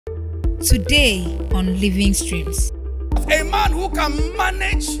Today on Living Streams. A man who can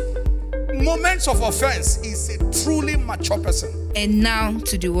manage moments of offense is a truly mature person. And now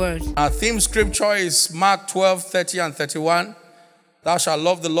to the word. Our theme scripture is Mark 12, 30 and 31. Thou shalt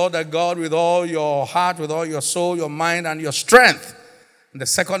love the Lord thy God with all your heart, with all your soul, your mind, and your strength. And the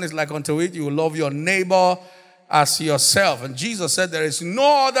second is like unto it, you will love your neighbor as yourself. And Jesus said there is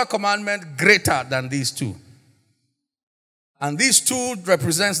no other commandment greater than these two. And these two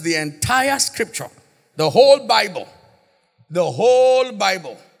represents the entire scripture, the whole Bible. The whole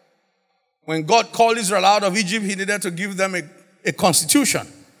Bible. When God called Israel out of Egypt, he needed to give them a constitution.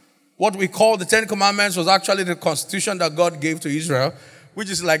 What we call the Ten Commandments was actually the constitution that God gave to Israel, which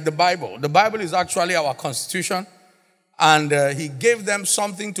is like the Bible. The Bible is actually our constitution, and he gave them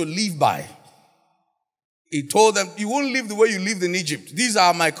something to live by. He told them, you won't live the way you lived in Egypt. These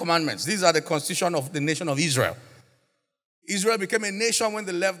are my commandments. These are the constitution of the nation of Israel. Israel became a nation when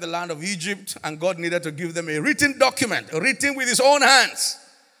they left the land of Egypt, and God needed to give them a written document, written with his own hands.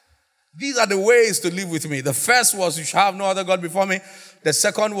 These are the ways to live with me. The first was, you shall have no other God before me. The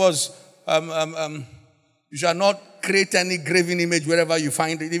second was, you shall not create any graven image wherever you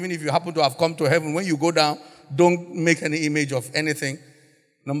find it. Even if you happen to have come to heaven, when you go down, don't make any image of anything.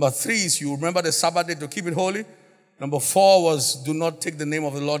 Number 3 is, you remember the Sabbath day to keep it holy. Number 4 was, do not take the name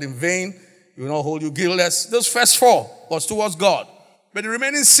of the Lord in vain. He will not hold you guiltless. Those first 4 was towards God. But the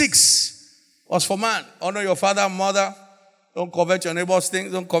remaining 6 was for man. Honor your father and mother. Don't covet your neighbor's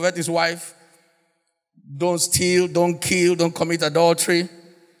things. Don't covet his wife. Don't steal. Don't kill. Don't commit adultery.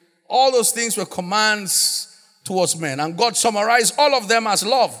 All those things were commands towards men. And God summarized all of them as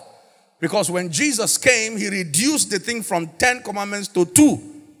love. Because when Jesus came, he reduced the thing from 10 commandments to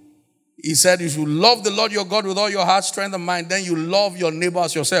 2. He said, you should love the Lord your God with all your heart, strength, and mind. Then you love your neighbor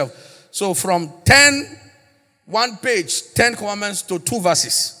as yourself. So from 1 page, 10 commandments to 2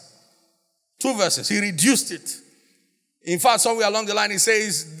 verses. 2 verses. He reduced it. In fact, somewhere along the line, he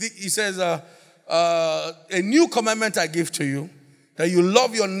says, a new commandment I give to you, that you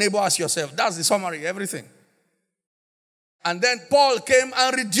love your neighbor as yourself. That's the summary, everything. And then Paul came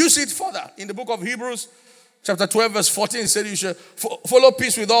and reduced it further. In the book of Hebrews, chapter 12, verse 14, he said, you should follow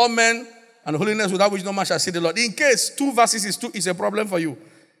peace with all men and holiness without which no man shall see the Lord. In case 2 verses is a problem for you,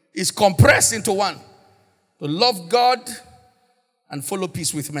 it's compressed into 1. To love God and follow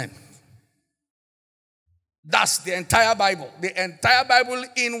peace with men. That's the entire Bible. The entire Bible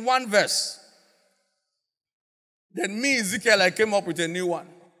in 1 verse. Then me, Ezekiel, I came up with a new one.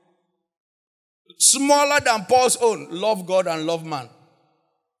 Smaller than Paul's own. Love God and love man.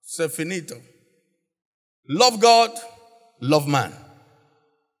 C'est finito. Love God, love man.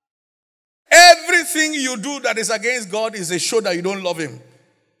 Everything you do that is against God is a show that you don't love him.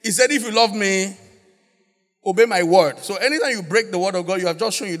 He said, if you love me, obey my word. So anytime you break the word of God, you have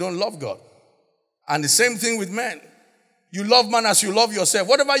just shown you don't love God. And the same thing with men. You love man as you love yourself.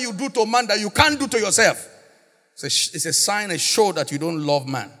 Whatever you do to man that you can't do to yourself, it's a sign, a show that you don't love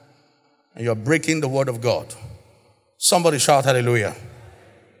man. And you're breaking the word of God. Somebody shout hallelujah.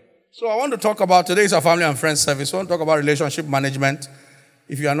 So I want to talk about, today is our family and friends service. I want to talk about relationship management.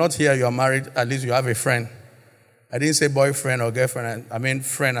 If you are not here, you are married, at least you have a friend. I didn't say boyfriend or girlfriend. I mean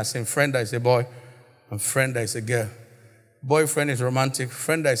friend. I said friend that is a boy and friend that is a girl. Boyfriend is romantic.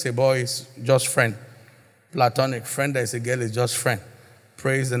 Friend that is a boy is just friend. Platonic. Friend that is a girl is just friend.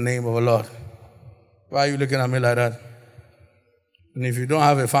 Praise the name of the Lord. Why are you looking at me like that? And if you don't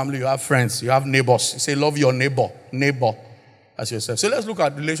have a family, you have friends. You have neighbors. You say love your neighbor. Neighbor as yourself. So let's look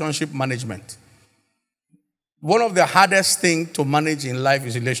at relationship management. One of the hardest things to manage in life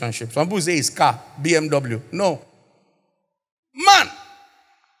is relationships. Some people say it's car, BMW. No.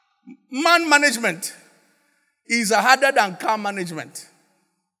 Man management is harder than car management.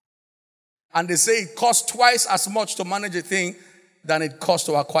 And they say it costs twice as much to manage a thing than it costs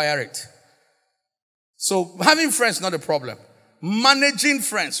to acquire it. So having friends is not a problem. Managing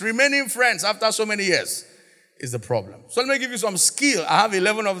friends, remaining friends after so many years is the problem. So let me give you some skill. I have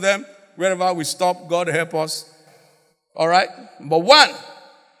 11 of them. Wherever we stop, God help us. All right? But 1,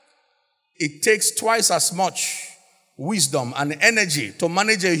 it takes twice as much wisdom and energy to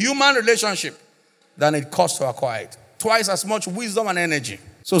manage a human relationship than it costs to acquire it. Twice as much wisdom and energy.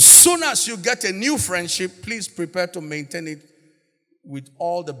 So soon as you get a new friendship, please prepare to maintain it with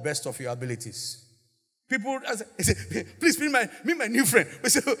all the best of your abilities. People say, please meet my new friend. We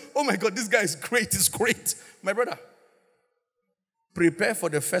say, oh my God, this guy is great, it's great. My brother, prepare for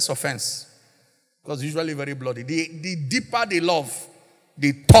the first offense. Because it's usually very bloody. The deeper the love,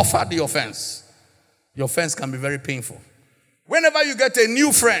 the tougher the offense. The offense can be very painful. Whenever you get a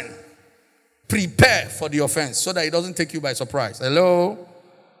new friend, prepare for the offense so that it doesn't take you by surprise. Hello?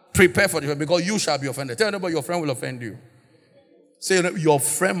 Prepare for the because you shall be offended. Tell nobody your friend will offend you. Say your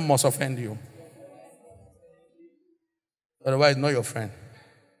friend must offend you. Otherwise, not your friend.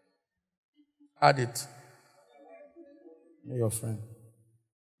 Add it. Not your friend.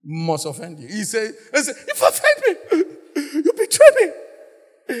 Must offend you. He said, if offend me, you betray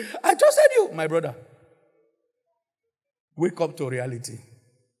me. I trusted you, my brother. Wake up to reality.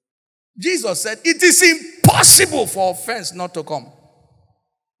 Jesus said, it is impossible for offense not to come.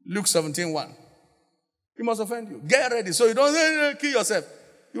 Luke 17:1. He must offend you. Get ready so you don't kill yourself.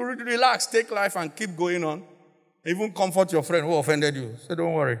 You relax, take life and keep going on. Even comfort your friend who offended you. Say,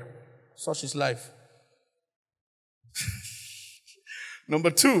 don't worry. Such is life.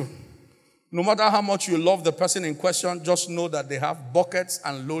 Number 2, no matter how much you love the person in question, just know that they have buckets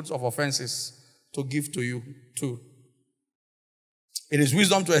and loads of offenses to give to you too. It is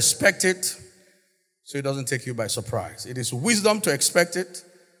wisdom to expect it so it doesn't take you by surprise. It is wisdom to expect it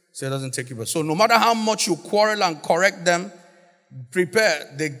so it doesn't take you by surprise. So no matter how much you quarrel and correct them,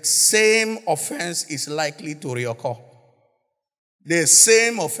 prepare. The same offense is likely to reoccur. The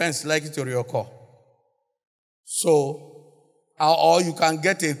same offense is likely to reoccur. So, or you can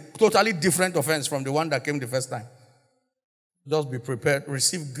get a totally different offense from the one that came the first time. Just be prepared.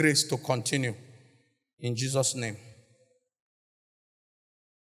 Receive grace to continue. In Jesus' name.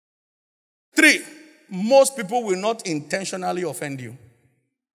 3, most people will not intentionally offend you.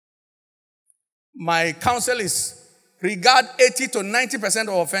 My counsel is regard 80 to 90%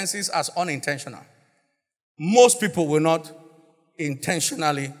 of offenses as unintentional. Most people will not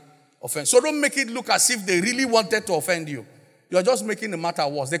intentionally offend. So don't make it look as if they really wanted to offend you. You're just making the matter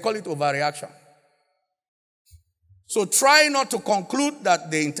worse. They call it overreaction. So try not to conclude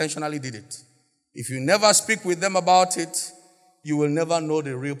that they intentionally did it. If you never speak with them about it, you will never know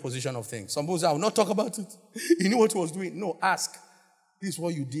the real position of things. Some people say, I will not talk about it. You knew what he was doing. No, ask. This is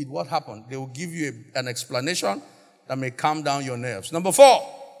what you did. What happened? They will give you an explanation that may calm down your nerves. Number 4,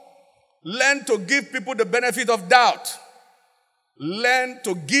 learn to give people the benefit of doubt. Learn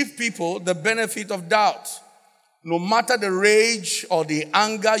to give people the benefit of doubt. No matter the rage or the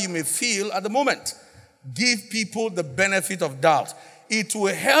anger you may feel at the moment, give people the benefit of doubt. It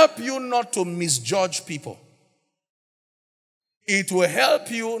will help you not to misjudge people. It will help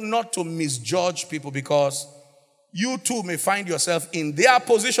you not to misjudge people because you too may find yourself in their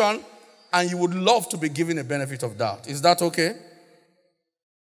position and you would love to be given a benefit of doubt. Is that okay?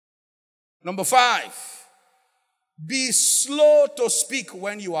 Number 5, be slow to speak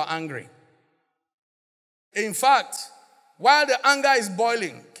when you are angry. In fact, while the anger is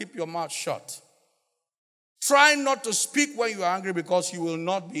boiling, keep your mouth shut. Try not to speak when you are angry because you will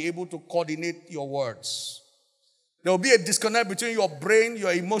not be able to coordinate your words. There will be a disconnect between your brain,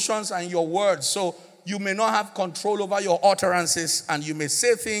 your emotions, and your words. So you may not have control over your utterances and you may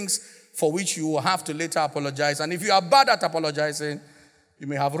say things for which you will have to later apologize. And if you are bad at apologizing, you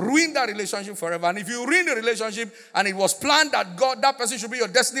may have ruined that relationship forever. And if you ruin the relationship and it was planned that that person should be your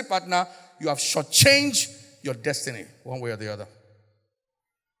destiny partner, you have shortchanged your destiny one way or the other.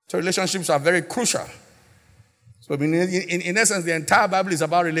 So relationships are very crucial. So in essence, the entire Bible is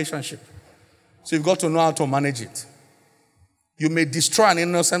about relationship. So you've got to know how to manage it. You may destroy an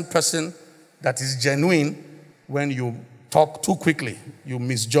innocent person that is genuine when you talk too quickly. You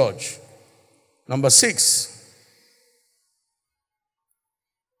misjudge. Number 6.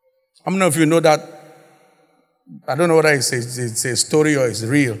 How many of you know that? I don't know whether it's a story or it's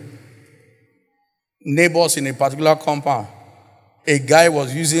real. Neighbors in a particular compound. A guy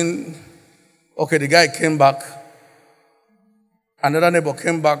was using, the guy came back. Another neighbor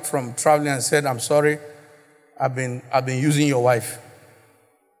came back from traveling and said, I'm sorry, I've been using your wife.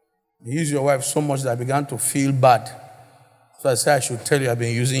 I used your wife so much that I began to feel bad. So I said, I should tell you I've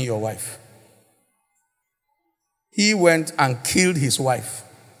been using your wife. He went and killed his wife,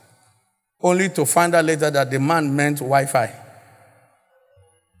 only to find out later that the man meant Wi-Fi.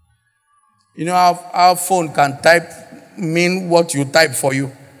 You know how our phone can mean what you type for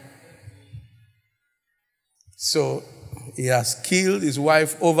you. So he has killed his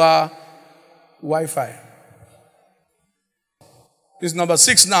wife over Wi-Fi. This is number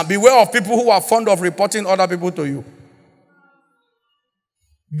 6 now. Beware of people who are fond of reporting other people to you.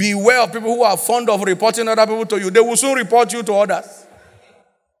 Beware of people who are fond of reporting other people to you. They will soon report you to others.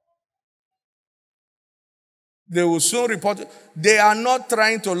 They will soon report you. They are not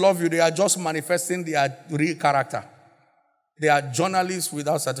trying to love you. They are just manifesting their real character. They are journalists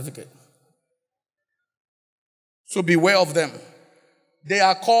without certificate. So beware of them. They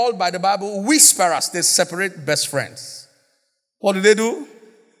are called by the Bible whisperers. They separate best friends. What do?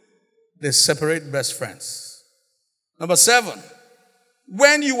 They separate best friends. Number 7.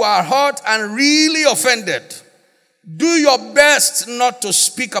 when you are hurt and really offended, do your best not to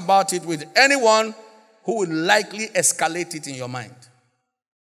speak about it with anyone who will likely escalate it in your mind.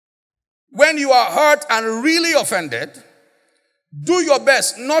 When you are hurt and really offended, do your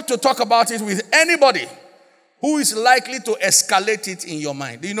best not to talk about it with anybody who is likely to escalate it in your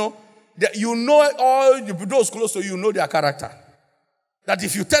mind. You know all those close to you know their character. That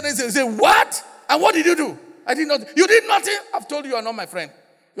if you tell them, they say, what? And what did you do? I did nothing. You did nothing? I've told you are not my friend.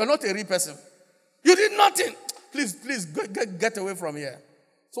 You're not a real person. You did nothing. Please, get away from here.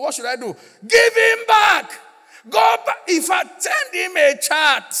 So what should I do? Give him back. Go back. If I send him a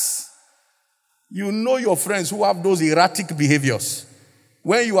chat, you know your friends who have those erratic behaviors.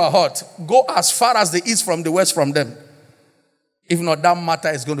 When you are hurt, go as far as the east from the west from them. If not, that matter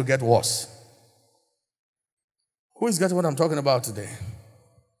is going to get worse. Who is getting what I'm talking about today?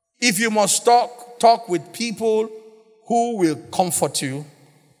 If you must talk with people who will comfort you,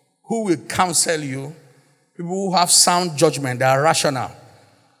 who will counsel you, people who have sound judgment, they are rational,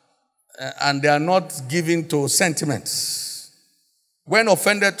 and they are not given to sentiments. When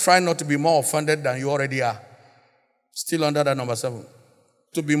offended, try not to be more offended than you already are. Still under that number 7.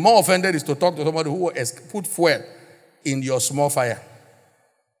 To be more offended is to talk to somebody who has put fuel in your small fire.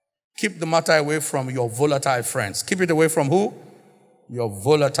 Keep the matter away from your volatile friends. Keep it away from who? Your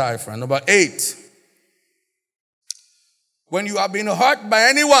volatile friend. Number 8. When you have been hurt by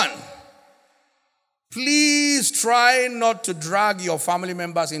anyone, please try not to drag your family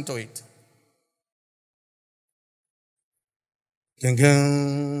members into it.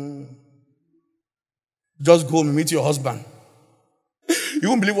 Just go and meet your husband. You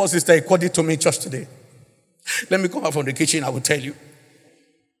won't believe what Sister Ikodi told me in church today. Let me come out from the kitchen, I will tell you.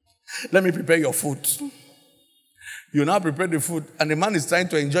 Let me prepare your food. You now prepare the food, and the man is trying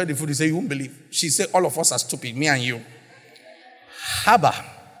to enjoy the food. He said, you won't believe. She said, all of us are stupid, me and you. Haba.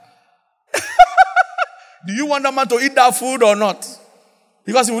 Do you want that man to eat that food or not?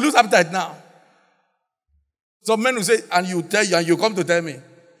 Because he will lose appetite now. Some men will say, and you come to tell me,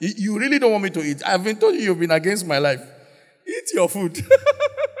 you really don't want me to eat. I've been told you've been against my life. Eat your food.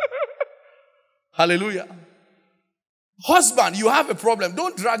 Hallelujah. Husband, you have a problem.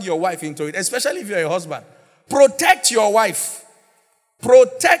 Don't drag your wife into it, especially if you're a husband. Protect your wife.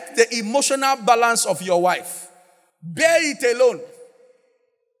 Protect the emotional balance of your wife. Bear it alone.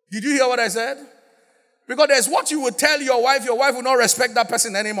 Did you hear what I said? Because there's what you will tell your wife will not respect that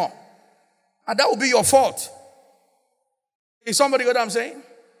person anymore. And that will be your fault. Is somebody got what I'm saying?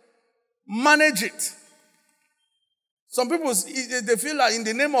 Manage it. Some people, they feel like in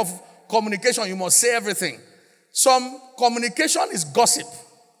the name of communication, you must say everything. Some communication is gossip.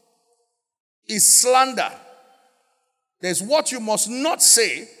 Is slander. There's what you must not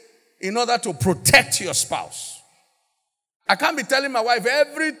say in order to protect your spouse. I can't be telling my wife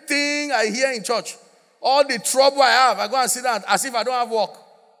everything I hear in church. All the trouble I have, I go and sit down as if I don't have work.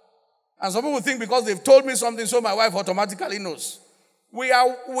 And some people think because they've told me something, so my wife automatically knows. We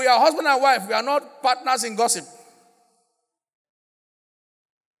are husband and wife. We are not partners in gossip.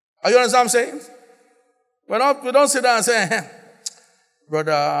 Are you understand what I'm saying? We don't sit down and say,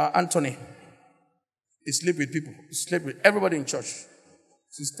 Brother Anthony, he sleep with people. He sleep with everybody in church.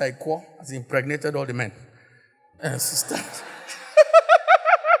 Sister Ikwo has impregnated all the men. Sister.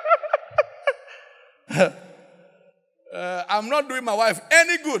 I'm not doing my wife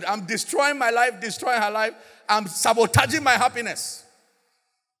any good. I'm destroying my life, destroying her life. I'm sabotaging my happiness.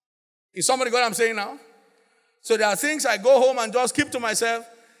 Is somebody got what I'm saying now? So there are things I go home and just keep to myself.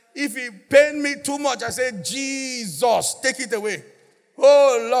 If he pain me too much, I say, Jesus, take it away.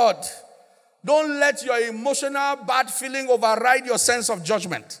 Oh, Lord. Don't let your emotional bad feeling override your sense of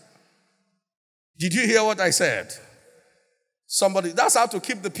judgment. Did you hear what I said? That's how to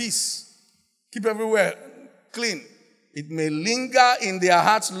keep the peace. Keep everywhere clean. It may linger in their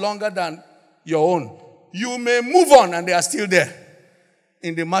hearts longer than your own. You may move on and they are still there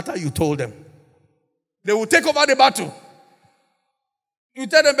in the matter you told them. They will take over the battle. You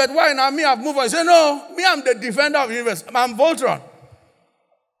tell them, but why now? Me, I've moved on. You say, no, me, I'm the defender of the universe. I'm Voltron.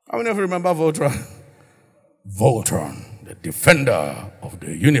 How many of you remember Voltron? Voltron, the defender of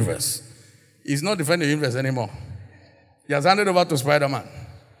the universe. He's not defending the universe anymore. He has handed over to Spider-Man.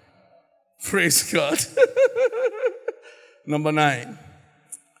 Praise God. Number 9.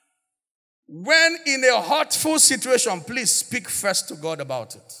 When in a hurtful situation, please speak first to God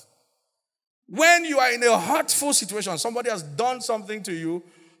about it. When you are in a hurtful situation, somebody has done something to you,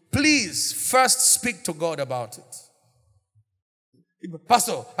 please first speak to God about it.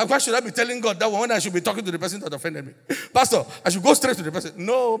 Pastor, why should I be telling God that when I should be talking to the person that offended me? Pastor, I should go straight to the person.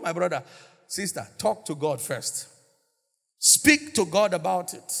 No, my brother, sister, talk to God first. Speak to God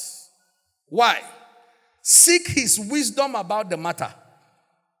about it. Why? Seek his wisdom about the matter.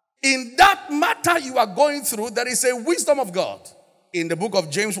 In that matter you are going through, there is a wisdom of God. In the book of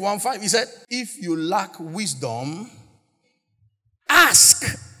James 1:5, he said, if you lack wisdom, ask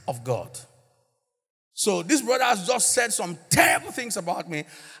of God. So this brother has just said some terrible things about me.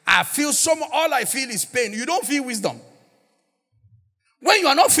 I feel all I feel is pain. You don't feel wisdom. When you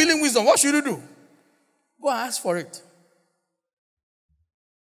are not feeling wisdom, what should you do? Go and ask for it.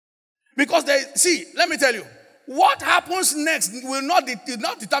 Because let me tell you, what happens next will not be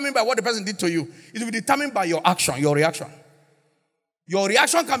determined by what the person did to you. It will be determined by your action, your reaction. Your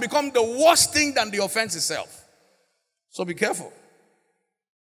reaction can become the worst thing than the offense itself. So be careful.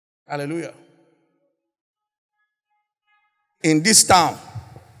 Hallelujah. In this town,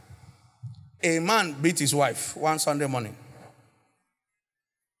 a man beat his wife one Sunday morning.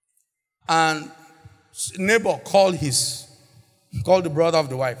 And neighbor called the brother of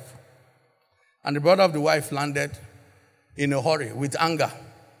the wife. And the brother of the wife landed in a hurry with anger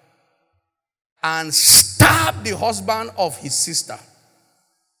and stabbed the husband of his sister.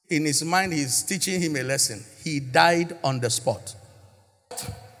 In his mind, he's teaching him a lesson. He died on the spot.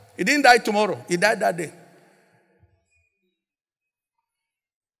 He didn't die tomorrow. He died that day.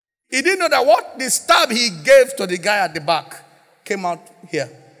 He didn't know that what the stab he gave to the guy at the back came out here.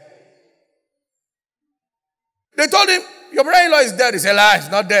 They told him, your brother-in-law is dead. He said, lie, he's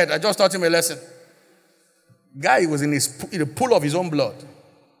not dead. I just taught him a lesson. Guy was in the pool of his own blood.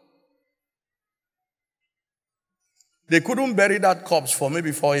 They couldn't bury that corpse for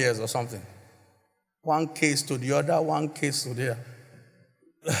maybe 4 years or something. One case to the other, one case to the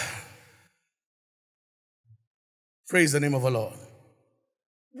other. Praise the name of the Lord.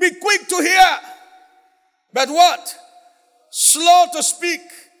 Be quick to hear, but what? Slow to speak,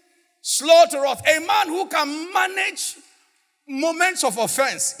 slow to wrath. A man who can manage moments of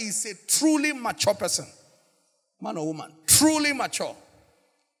offense is a truly mature person. Man or woman, truly mature.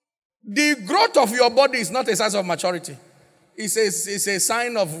 The growth of your body is not a sign of maturity. It's a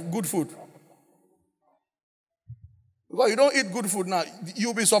sign of good food. Because you don't eat good food now,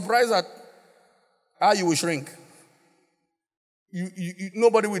 you'll be surprised at how you will shrink.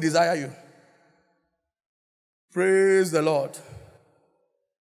 Nobody will desire you. Praise the Lord.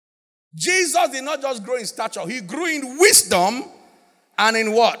 Jesus did not just grow in stature. He grew in wisdom and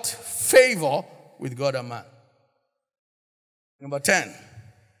in what? Favor with God and man. Number 10.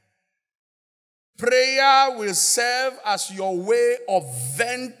 Prayer will serve as your way of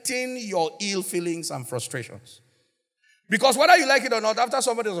venting your ill feelings and frustrations. Because whether you like it or not, after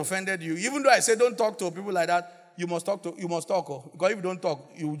somebody has offended you, even though I say don't talk to people like that, you must talk. Because if you don't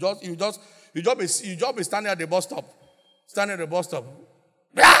talk, you just be standing at the bus stop.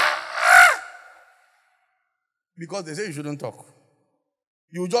 Because they say you shouldn't talk.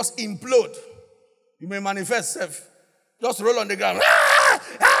 You just implode. You may manifest self. Just roll on the ground.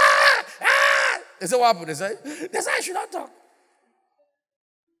 They say, what happened? They say I should not talk.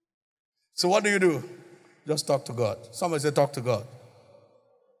 So what do? Just talk to God. Somebody say, talk to God.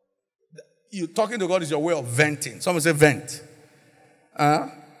 You talking to God is your way of venting. Somebody say, vent.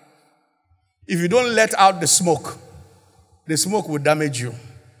 If you don't let out the smoke will damage you.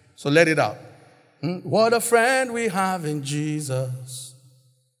 So let it out. What a friend we have in Jesus.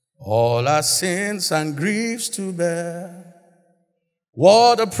 All our sins and griefs to bear.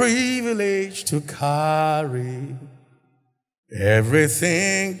 What a privilege to carry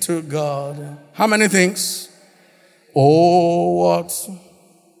everything to God. How many things? Oh, what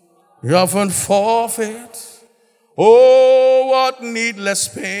we often forfeit. Oh, what needless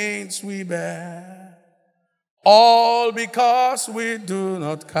pains we bear. All because we do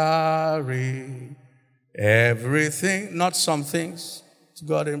not carry everything, not some things, to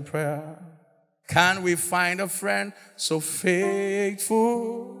God in prayer. Can we find a friend so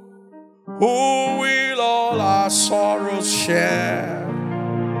faithful who will all our sorrows share?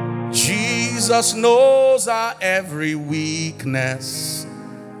 Jesus knows our every weakness.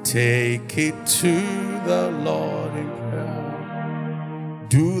 Take it to the Lord in prayer.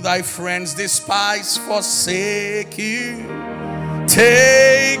 Do thy friends despise, forsake you?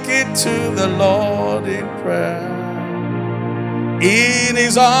 Take it to the Lord in prayer. In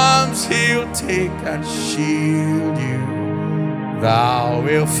his arms he'll take and shield you. Thou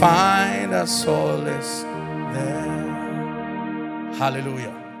wilt find a solace there.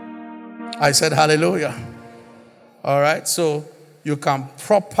 Hallelujah. I said hallelujah. All right, so you can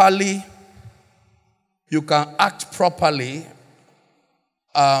act properly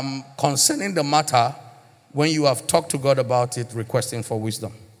concerning the matter when you have talked to God about it, requesting for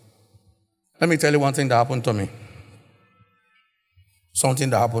wisdom. Let me tell you one thing that happened to me. something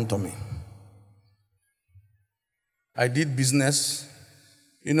that happened to me. I did business.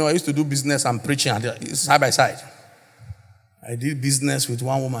 You know, I used to do business and preaching side by side. I did business with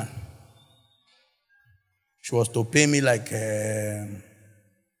one woman. She was to pay me like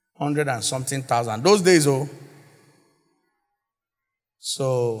 100 and something thousand. Those days, oh.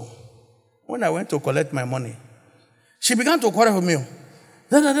 So, when I went to collect my money, she began to quarrel with me.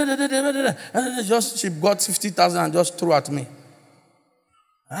 Just, she got 50,000 and just threw at me.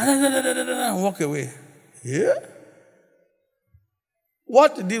 And walk away. Yeah?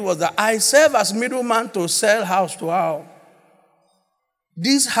 What it did was that I served as middleman to sell house to her.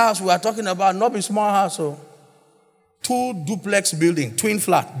 This house we are talking about, not a small house, so 2 duplex building, twin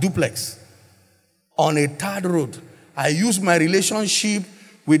flat, duplex, on a third road. I used my relationship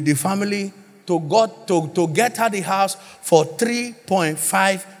with the family to get her the house for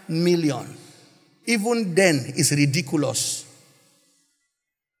 3.5 million. Even then, it's ridiculous.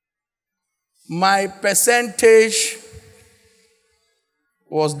 My percentage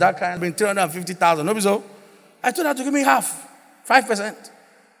was that kind of 350,000. No, so I told her to give me half, 5%.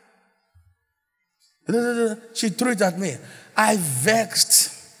 She threw it at me. I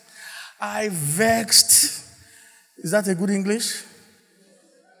vexed. Is that a good English?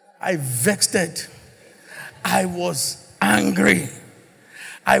 I vexed. I was angry.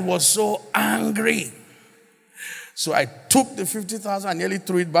 I was so angry. So I took the 50,000 and nearly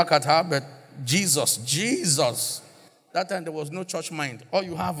threw it back at her, but Jesus. That time there was no church mind. All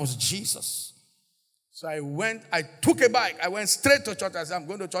you have was Jesus. So I took a bike. I went straight to church. I said, I'm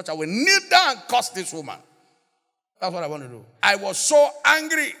going to church. I will kneel down and curse this woman. That's what I want to do. I was so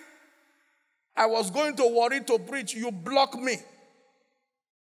angry. I was going to worry to preach. You blocked me.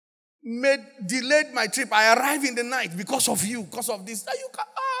 Delayed my trip. I arrived in the night because of you, because of this.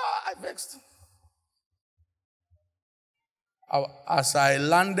 I vexed. As I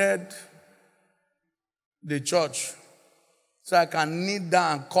landed the church, so I can kneel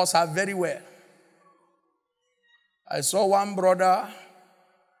down and curse her very well. I saw one brother.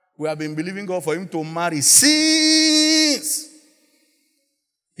 We have been believing God for him to marry since.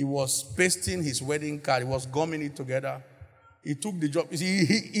 He was pasting his wedding card. He was gumming it together. He took the job.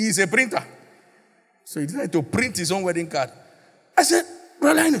 He is a printer. So he decided to print his own wedding card. I said,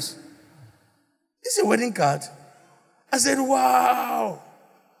 Brother Linus, this is a wedding card. I said, wow.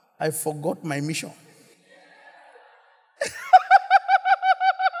 I forgot my mission.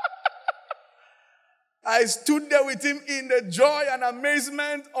 I stood there with him in the joy and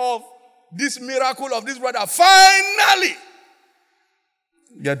amazement of this miracle of this brother finally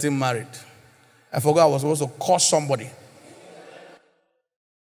getting married. I forgot I was supposed to curse somebody.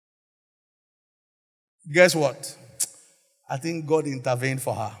 Guess what? I think God intervened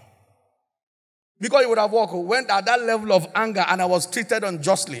for her. Because he would have went at that level of anger and I was treated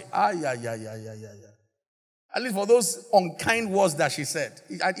unjustly. At least for those unkind words that she said.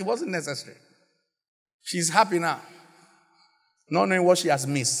 It wasn't necessary. She's happy now. Not knowing what she has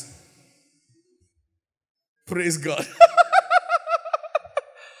missed. Praise God.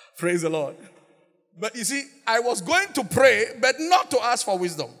 Praise the Lord. But you see, I was going to pray, but not to ask for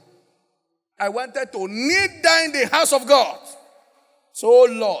wisdom. I wanted to kneel down in the house of God. So,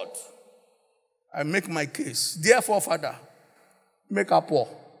 Lord, I make my case. Therefore, Father, make her poor.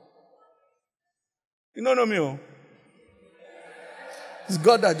 You don't know me, oh? It's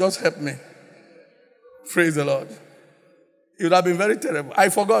God that just helped me. Praise the Lord. It would have been very terrible. I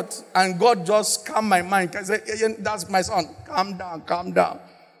forgot. And God just calmed my mind. I said, that's my son. Calm down.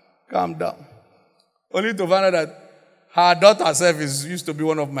 Only to find out that her daughter herself used to be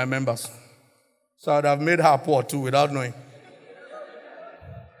one of my members. So I would have made her poor too without knowing.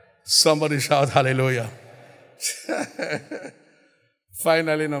 Somebody shout hallelujah.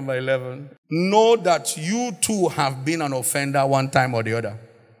 Finally, number 11. Know that you too have been an offender one time or the other.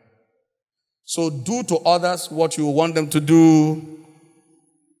 So do to others what you want them to do.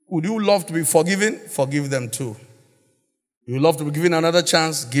 Would you love to be forgiven? Forgive them too. You love to be given another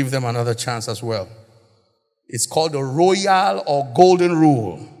chance? Give them another chance as well. It's called the royal or golden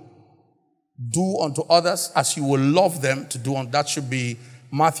rule. Do unto others as you will love them to do unto. That should be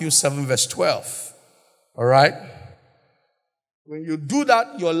Matthew 7 verse 12. All right? When you do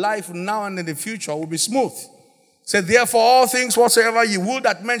that, your life now and in the future will be smooth. Say, therefore, all things whatsoever you will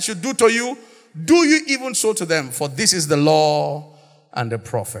that men should do to you, do you even so to them, for this is the law and the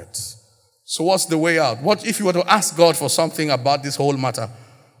prophets. So what's the way out? What if you were to ask God for something about this whole matter?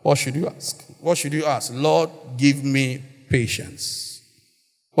 What should you ask? What should you ask? Lord, give me patience.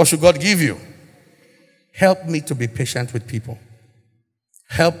 What should God give you? Help me to be patient with people.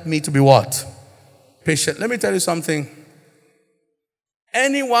 Help me to be what? Patient. Let me tell you something.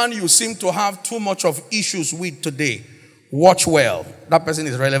 Anyone you seem to have too much of issues with today, watch well. That person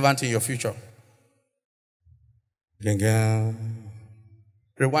is relevant in your future.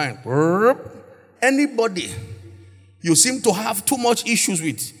 Rewind. Anybody you seem to have too much issues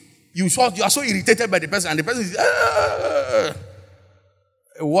with, you are so irritated by the person, and the person is,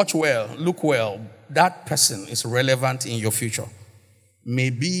 watch well, look well. That person is relevant in your future.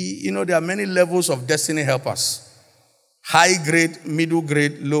 Maybe, there are many levels of destiny helpers. High grade, middle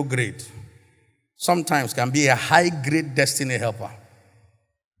grade, low grade. Sometimes can be a high grade destiny helper.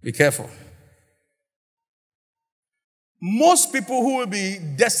 Be careful. Most people who will be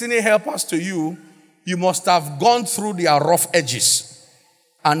destiny helpers to you, you must have gone through their rough edges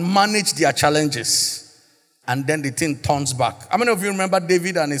and managed their challenges. And then the thing turns back. How many of you remember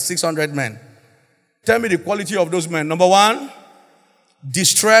David and his 600 men? Tell me the quality of those men. Number 1,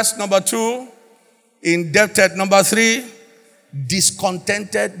 distressed. Number 2, indebted. Number 3,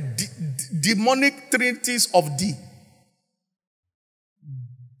 discontented. Demonic trinities of D.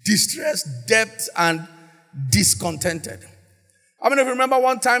 Distressed, debt, and discontented. How many of you remember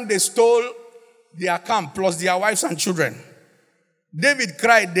one time they stole their camp plus their wives and children? David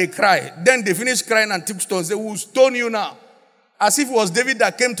cried, they cried. Then they finished crying and took stones. They will stone you now. As if it was David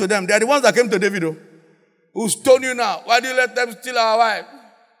that came to them. They are the ones that came to David, though. Who stone you now? Why do you let them steal our wife?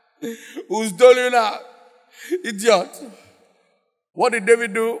 Who stole you now? Idiot. What did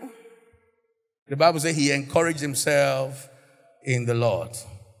David do? The Bible says he encouraged himself in the Lord.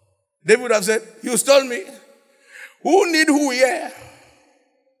 David would have said, you stole me. Who need who here?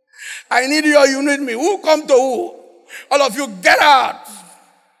 I need you or you need me. Who come to who? All of you get out.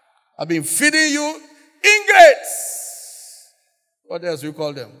 I've been feeding you ingrates. What else do you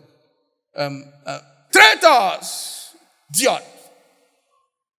call them? Traitors. Idiot.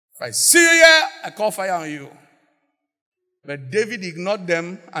 If I see you here, I call fire on you. But David ignored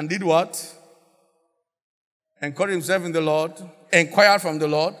them and did what? Encouraged himself in the Lord. Inquired from the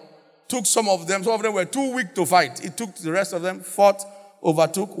Lord. Took some of them were too weak to fight. He took the rest of them, fought,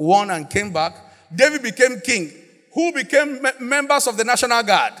 overtook, won, and came back. David became king. Who became members of the National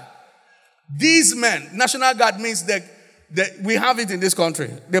Guard? These men, National Guard means that we have it in this country.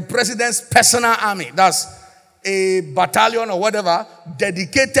 The president's personal army. That's a battalion or whatever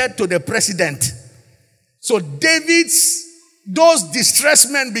dedicated to the president. So those distressed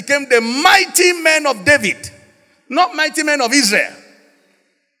men became the mighty men of David. Not mighty men of Israel.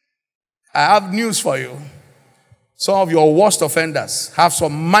 I have news for you. Some of your worst offenders have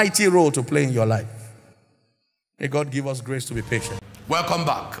some mighty role to play in your life. May God give us grace to be patient. Welcome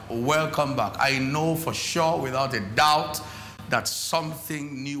back. Welcome back. I know for sure, without a doubt, that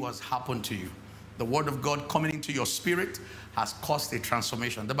something new has happened to you. The word of God coming into your spirit has caused a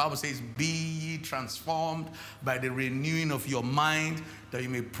transformation. The Bible says, be ye transformed by the renewing of your mind, that you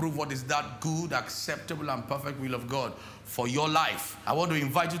may prove what is that good, acceptable, and perfect will of God for your life. I want to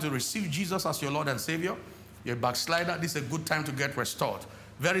invite you to receive Jesus as your Lord and Savior. You're a backslider. This is a good time to get restored.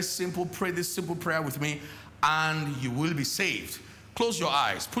 Very simple. Pray this simple prayer with me, and you will be saved. Close your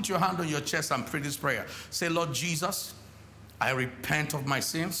eyes. Put your hand on your chest and pray this prayer. Say, Lord Jesus, I repent of my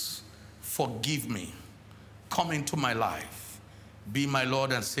sins. Forgive me. Come into my life. Be my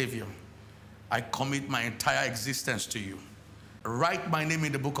Lord and Savior. I commit my entire existence to you. Write my name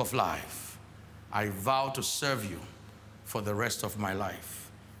in the book of life. I vow to serve you for the rest of my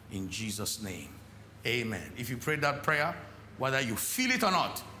life. In Jesus' name, amen. If you prayed that prayer, whether you feel it or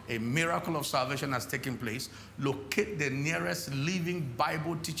not, a miracle of salvation has taken place. Locate the nearest living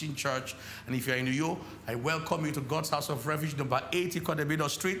Bible teaching church. And if you're in Uyo, I welcome you to God's House of Refuge, number 8 Ikodebido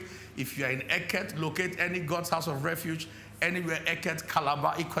Street. If you're in Eket, locate any God's House of Refuge, anywhere Eket,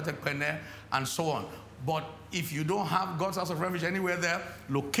 Calabar, Ikotekpene, and so on. But if you don't have God's House of Refuge anywhere there,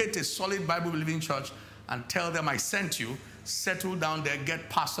 locate a solid Bible-believing church and tell them I sent you. Settle down there, get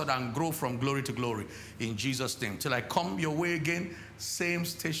pastored, and grow from glory to glory in Jesus' name. Till I come your way again, same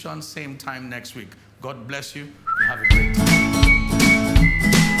station, same time next week. God bless you and have a great time.